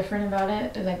any different about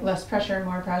it? Like less pressure and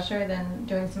more pressure than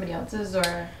doing somebody else's,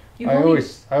 or I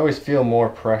always feel more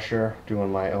pressure doing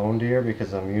my own deer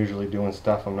because I'm usually doing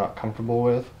stuff I'm not comfortable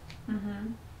with.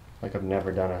 Mm-hmm. Like I've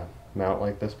never done a mount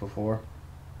like this before.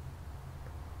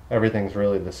 Everything's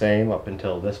really the same up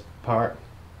until this part.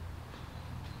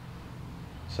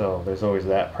 So there's always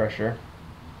that pressure.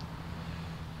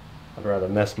 I'd rather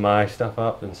mess my stuff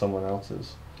up than someone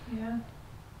else's. Yeah.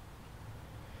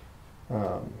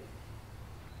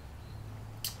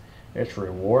 It's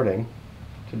rewarding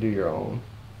to do your own.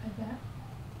 I bet.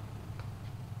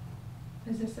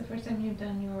 Is this the first time you've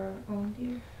done your own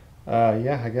deer?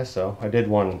 Yeah, I guess so. I did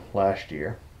one last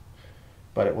year,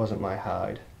 but it wasn't my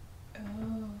hide.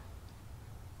 Oh.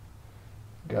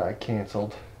 Guy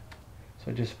canceled,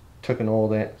 so I just took an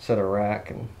old set of rack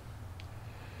and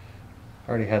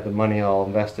already had the money all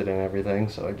invested in everything,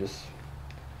 so I just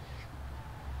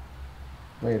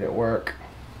made it work.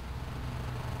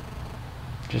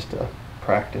 Just to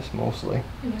practice mostly.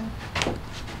 Yeah.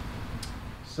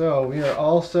 So we are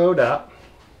all sewed up.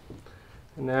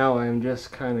 And now I'm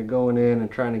just kind of going in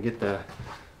and trying to get the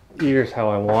ears how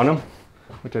I want them,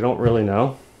 which I don't really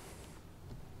know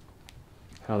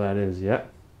how that is yet.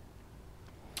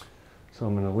 So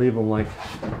I'm going to leave them like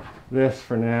this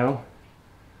for now.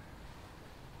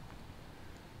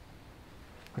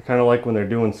 I kind of like when they're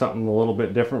doing something a little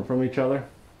bit different from each other.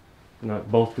 They're not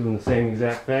both doing the same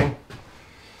exact thing.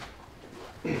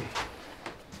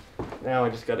 Now I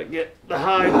just got to get the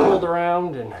hide pulled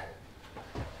around and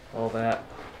all that.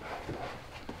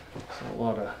 So a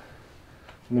lot of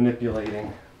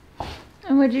manipulating.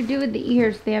 And what'd you do with the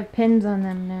ears? They have pins on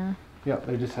them now. Yep,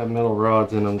 they just have metal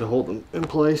rods in them to hold them in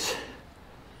place.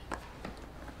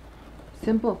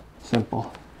 Simple.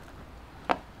 Simple.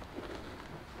 I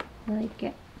like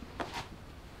it.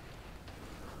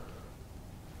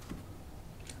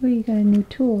 Oh, you got a new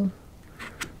tool.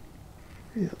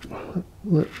 Yep,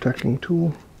 lip checking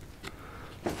tool.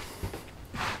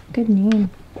 Good name.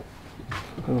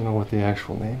 I don't know what the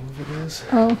actual name of it is.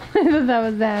 Oh, I thought that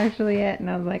was actually it,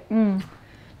 and I was like,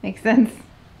 makes sense.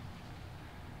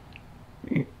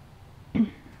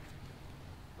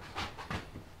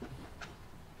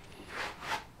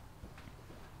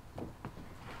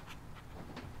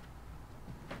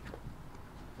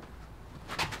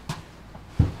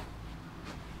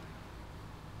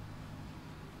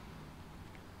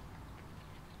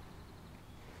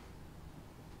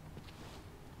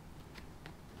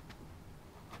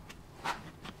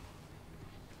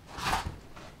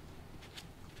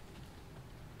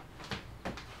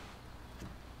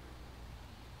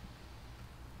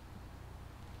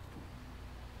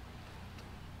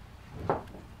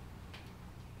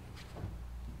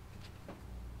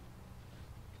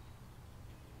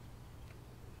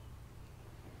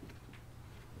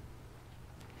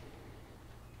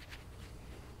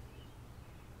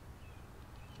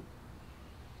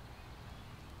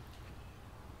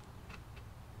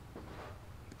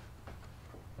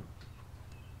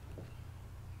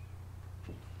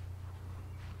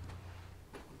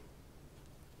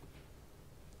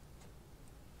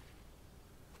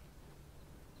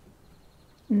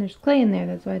 And there's clay in there,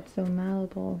 that's why it's so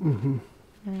malleable. Mm-hmm.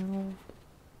 Malleable.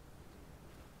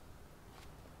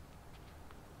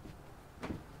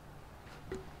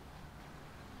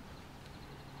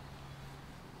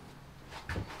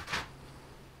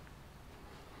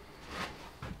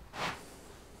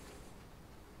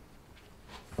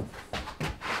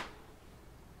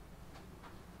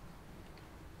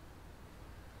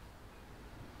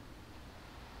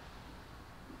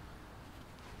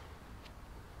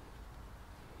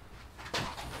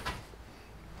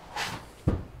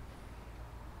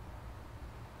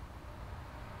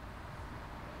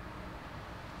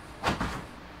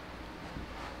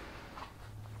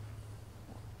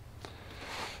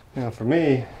 Now for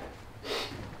me,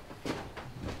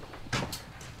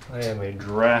 I am a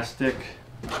drastic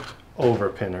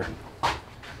overpinner.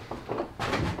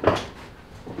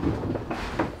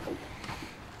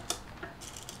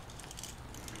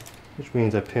 Which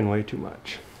means I pin way too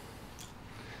much.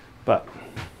 But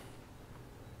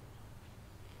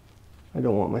I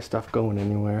don't want my stuff going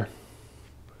anywhere.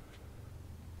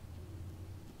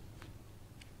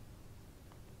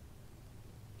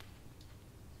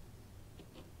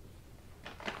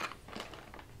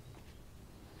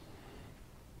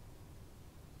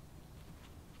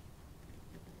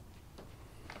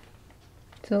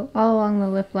 So all along the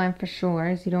lift line for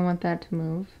sure, so you don't want that to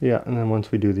move. Yeah, and then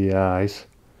once we do the eyes,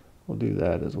 we'll do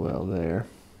that as well there.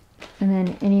 And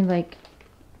then any like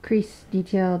crease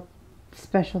detail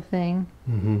special thing,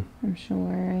 Mm-hmm. I'm sure,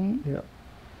 right? Yep.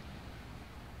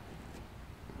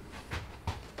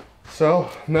 So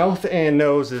mouth and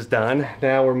nose is done.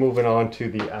 Now we're moving on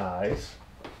to the eyes.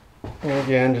 And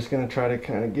again, just gonna try to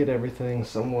kind of get everything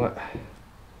somewhat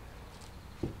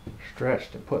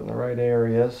stretched and put in the right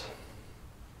areas.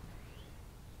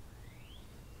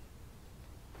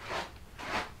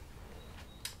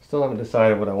 Still haven't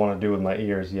decided what I want to do with my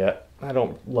ears yet. I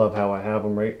don't love how I have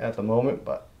them right at the moment,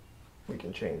 but we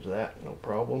can change that, no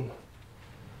problem.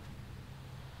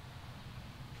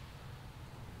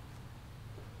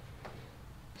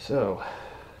 So,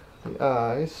 the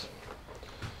eyes,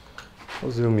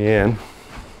 I'll zoom you in.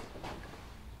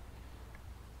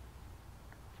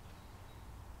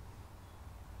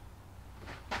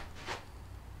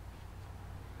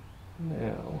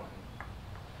 Now,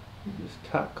 you just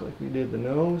tuck like we did the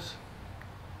nose.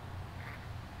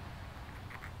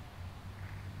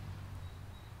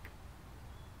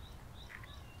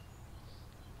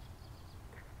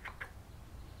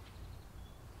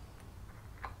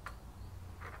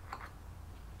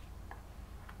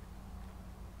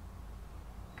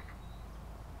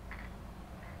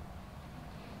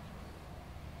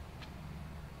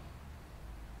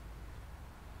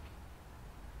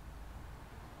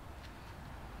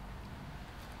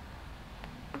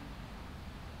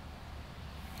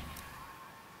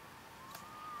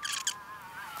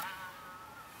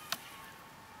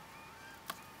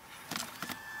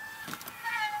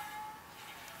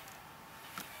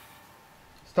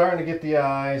 Starting to get the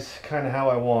eyes kind of how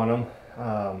I want them,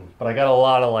 but I got a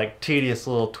lot of like tedious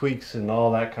little tweaks and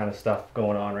all that kind of stuff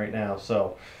going on right now.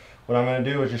 So what I'm going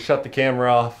to do is just shut the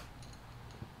camera off,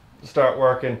 start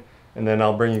working, and then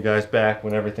I'll bring you guys back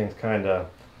when everything's kind of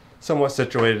somewhat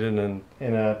situated in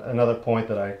another point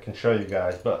that I can show you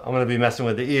guys. But I'm going to be messing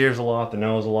with the ears a lot, the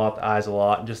nose a lot, the eyes a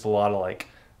lot, and just a lot of like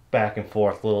back and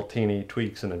forth little teeny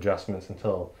tweaks and adjustments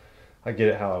until I get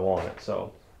it how I want it.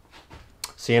 So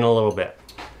see you in a little bit.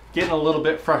 Getting a little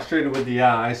bit frustrated with the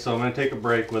eyes, so I'm going to take a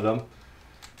break with them.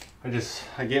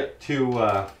 I get too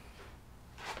hung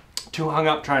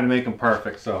up trying to make them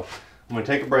perfect, so I'm going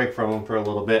to take a break from them for a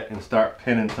little bit and start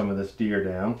pinning some of this deer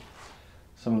down.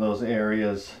 Some of those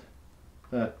areas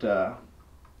that I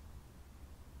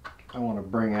want to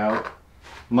bring out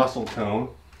muscle tone.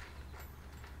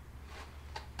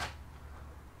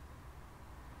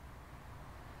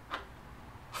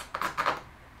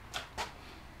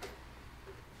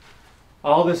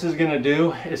 All this is going to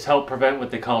do is help prevent what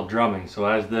they call drumming. So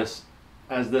as this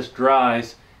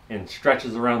dries and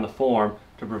stretches around the form,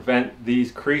 to prevent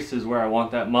these creases where I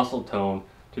want that muscle tone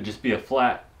to just be a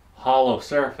flat, hollow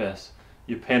surface,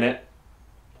 you pin it,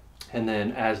 and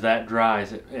then as that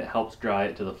dries, it helps dry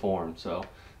it to the form. So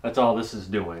that's all this is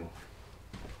doing.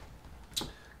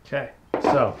 Okay,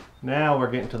 so now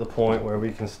we're getting to the point where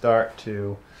we can start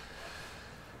to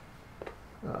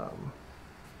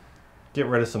get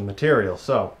rid of some material.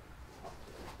 So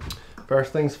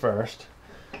first things first,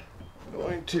 I'm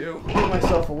going to give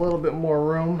myself a little bit more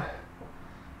room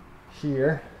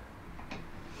here,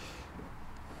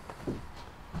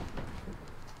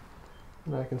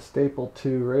 and I can staple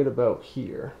to right about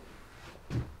here.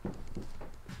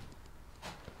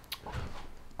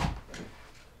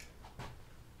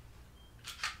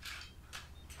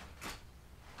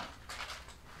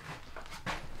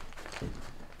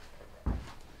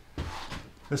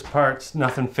 This part's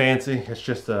nothing fancy, it's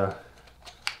just like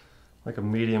a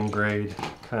medium grade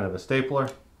kind of a stapler.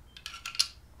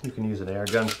 You can use an air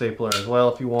gun stapler as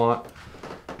well if you want.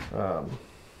 But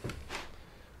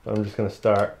I'm just going to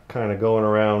start kind of going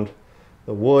around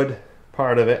the wood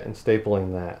part of it and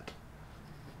stapling that.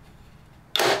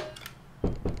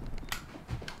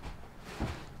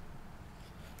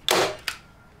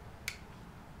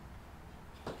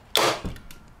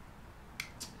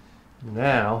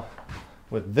 Now,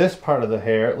 with this part of the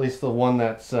hair, at least the one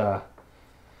that's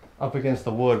up against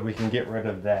the wood, we can get rid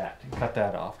of that and cut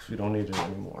that off because we don't need it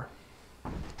anymore. I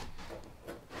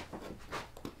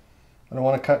don't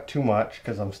want to cut too much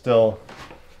because I still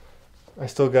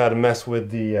got to mess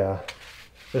with the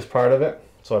this part of it,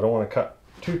 so I don't want to cut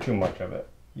too much of it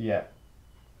yet.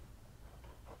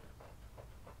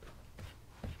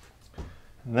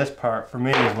 And this part for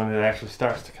me is when it actually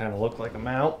starts to kind of look like a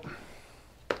mount,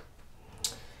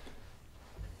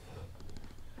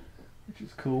 which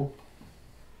is cool.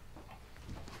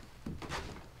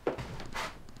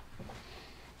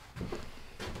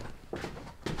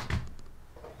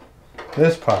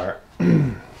 This part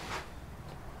is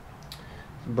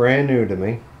brand new to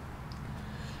me,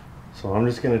 so I'm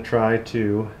just going to try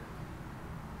to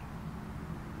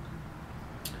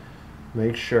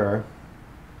make sure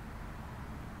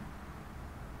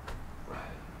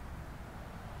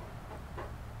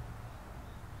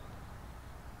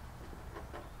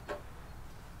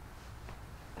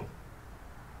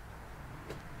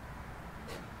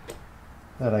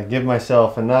that I give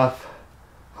myself enough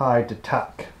hide to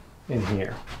tuck. in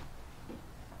here.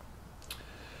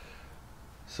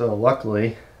 So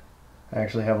luckily, I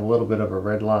actually have a little bit of a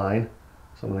red line,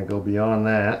 so I'm going to go beyond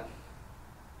that.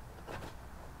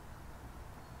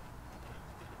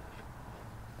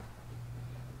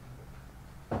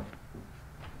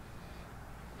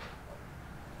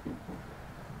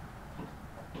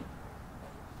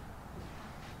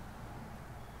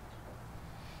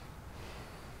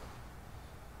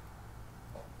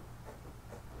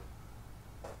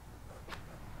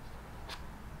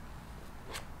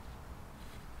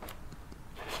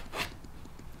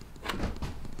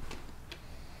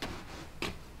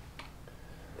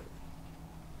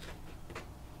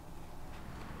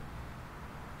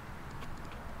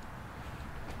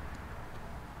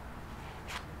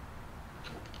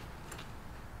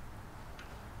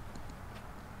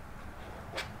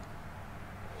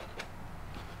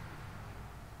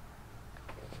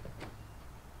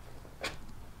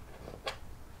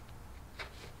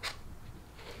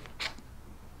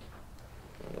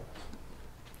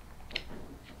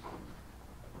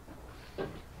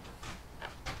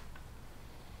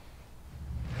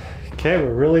 Okay,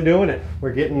 we're really doing it.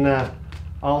 We're getting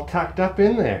all tucked up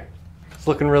in there. It's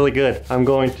looking really good. I'm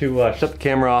going to shut the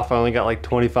camera off. I only got like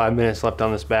 25 minutes left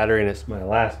on this battery, and it's my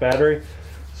last battery.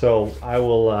 So I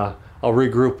will, I'll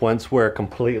regroup once we're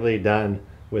completely done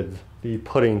with the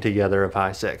putting together of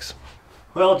High 6.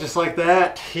 Well, just like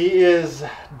that, he is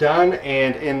done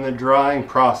and in the drying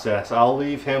process. I'll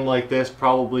leave him like this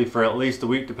probably for at least a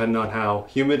week, depending on how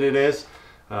humid it is.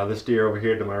 This deer over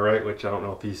here to my right, which I don't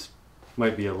know if he's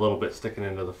might be a little bit sticking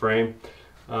into the frame.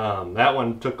 That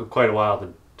one took quite a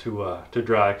while to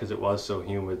dry because it was so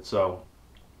humid. So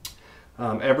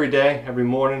every day, every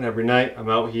morning, every night, I'm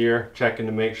out here checking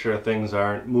to make sure things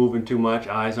aren't moving too much,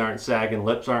 eyes aren't sagging,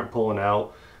 lips aren't pulling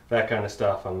out, that kind of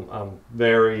stuff. I'm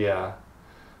very,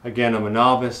 again, I'm a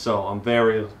novice, so I'm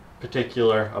very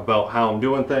particular about how I'm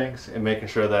doing things and making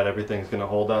sure that everything's going to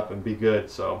hold up and be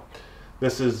good. So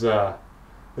this is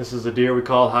a deer we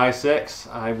called High 6.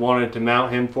 I wanted to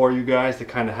mount him for you guys to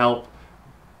kind of help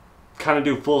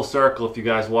do full circle if you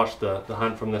guys watched the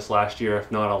hunt from this last year.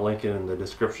 If not, I'll link it in the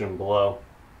description below.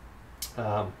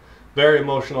 Very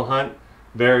emotional hunt,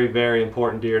 very, very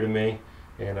important deer to me,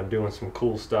 and I'm doing some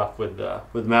cool stuff with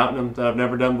mounting them that I've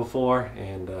never done before,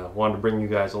 and wanted to bring you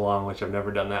guys along, which I've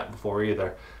never done that before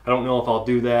either. I don't know if I'll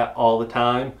do that all the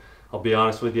time. I'll be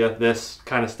honest with you, this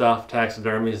kind of stuff,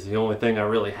 taxidermy, is the only thing I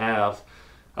really have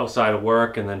outside of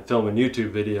work and then filming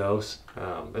YouTube videos.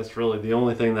 It's really the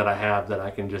only thing that I have that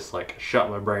I can just like shut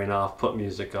my brain off, put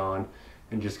music on,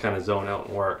 and just kind of zone out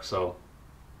and work. So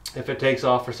if it takes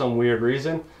off for some weird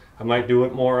reason, I might do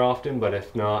it more often, but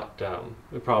if not,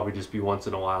 it'll probably just be once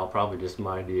in a while, probably just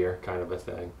my deer kind of a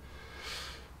thing.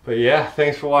 But yeah,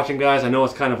 thanks for watching, guys. I know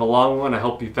it's kind of a long one. I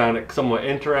hope you found it somewhat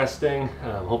interesting.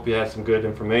 Hope you had some good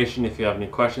information. If you have any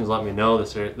questions, let me know.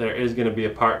 There is going to be a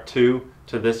part 2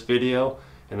 to this video,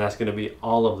 and that's going to be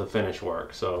all of the finish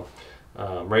work. So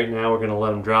right now we're going to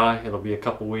let them dry. It'll be a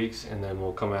couple weeks, and then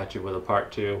we'll come at you with a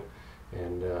part 2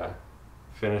 and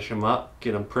finish them up,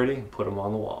 get them pretty, and put them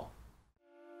on the wall.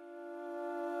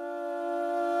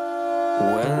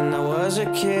 When I was a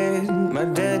kid, my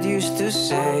dad used to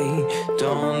say,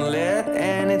 don't let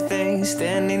anything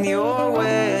stand in your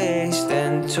way.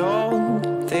 Stand tall,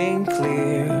 think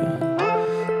clear.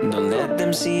 Don't let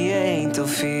them see you ain't no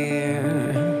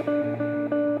fear.